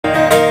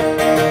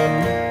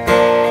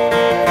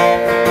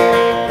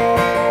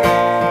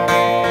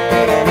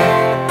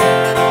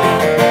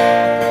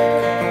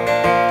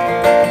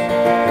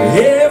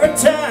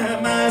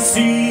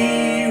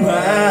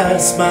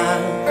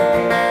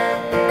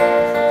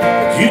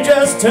You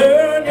just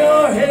turn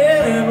your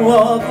head and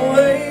walk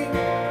away,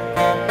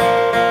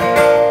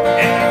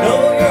 and I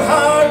know your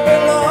heart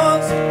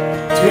belongs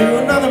to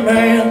another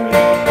man,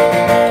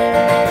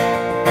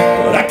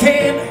 but I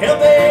can't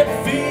help it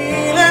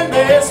feeling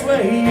this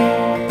way.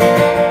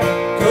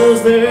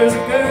 'Cause there's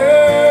a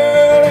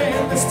girl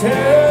in this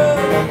town,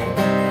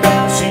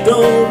 she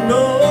don't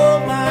know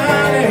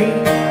my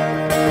name.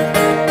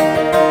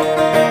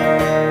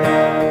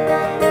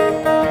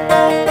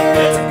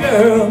 There's a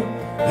girl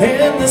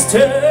in this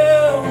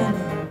town,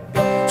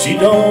 she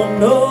don't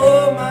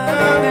know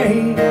my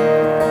name.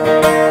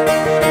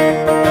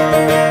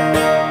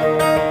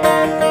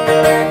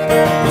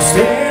 We're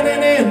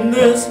standing in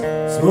this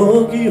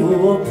smoky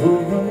old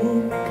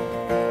pool,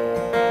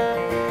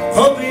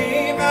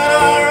 hoping that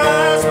our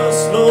eyes will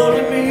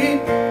slowly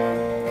meet.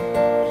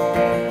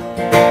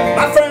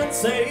 My friends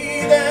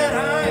say that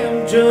I am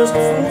just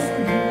a fool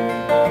for you,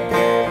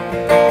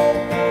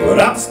 but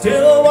I'm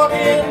still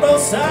walking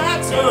both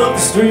sides of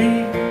the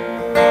street.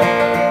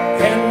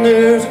 And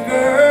there's a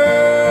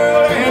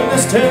girl in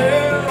this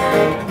town,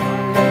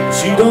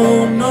 she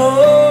don't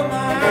know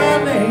my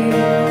name.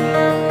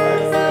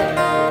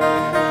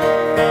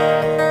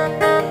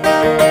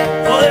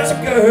 Oh, there's a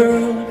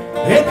girl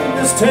in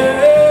this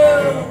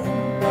town,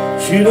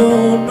 she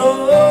don't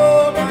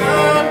know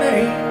my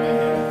name.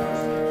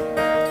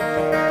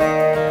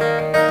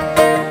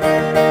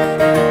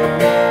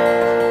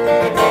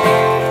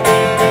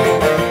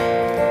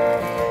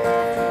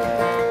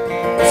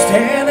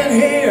 Standing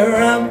here,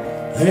 I'm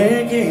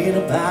thinking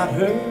about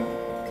her.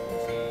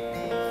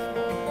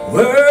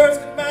 Words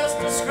can best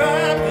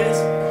describe this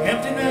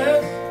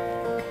emptiness.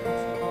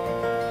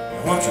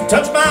 Won't you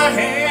touch my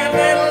hand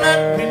and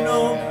let me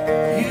know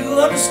you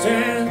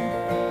understand?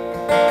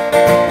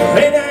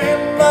 Hate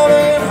and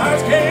loving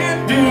hearts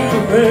can't do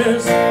the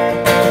rest.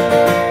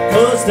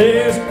 'Cause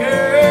there's a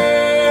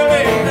girl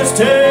in this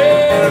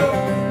town,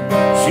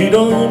 she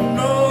don't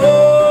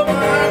know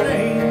my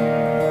name.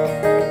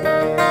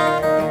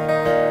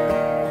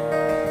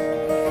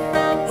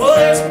 Oh,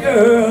 there's a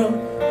girl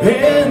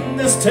in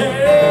this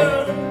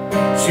town,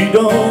 she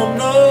don't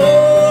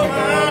know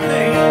my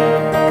name.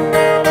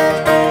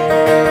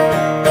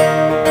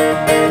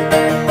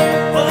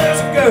 Oh,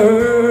 there's a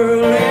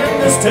girl in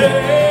this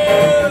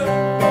town,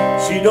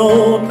 she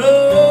don't know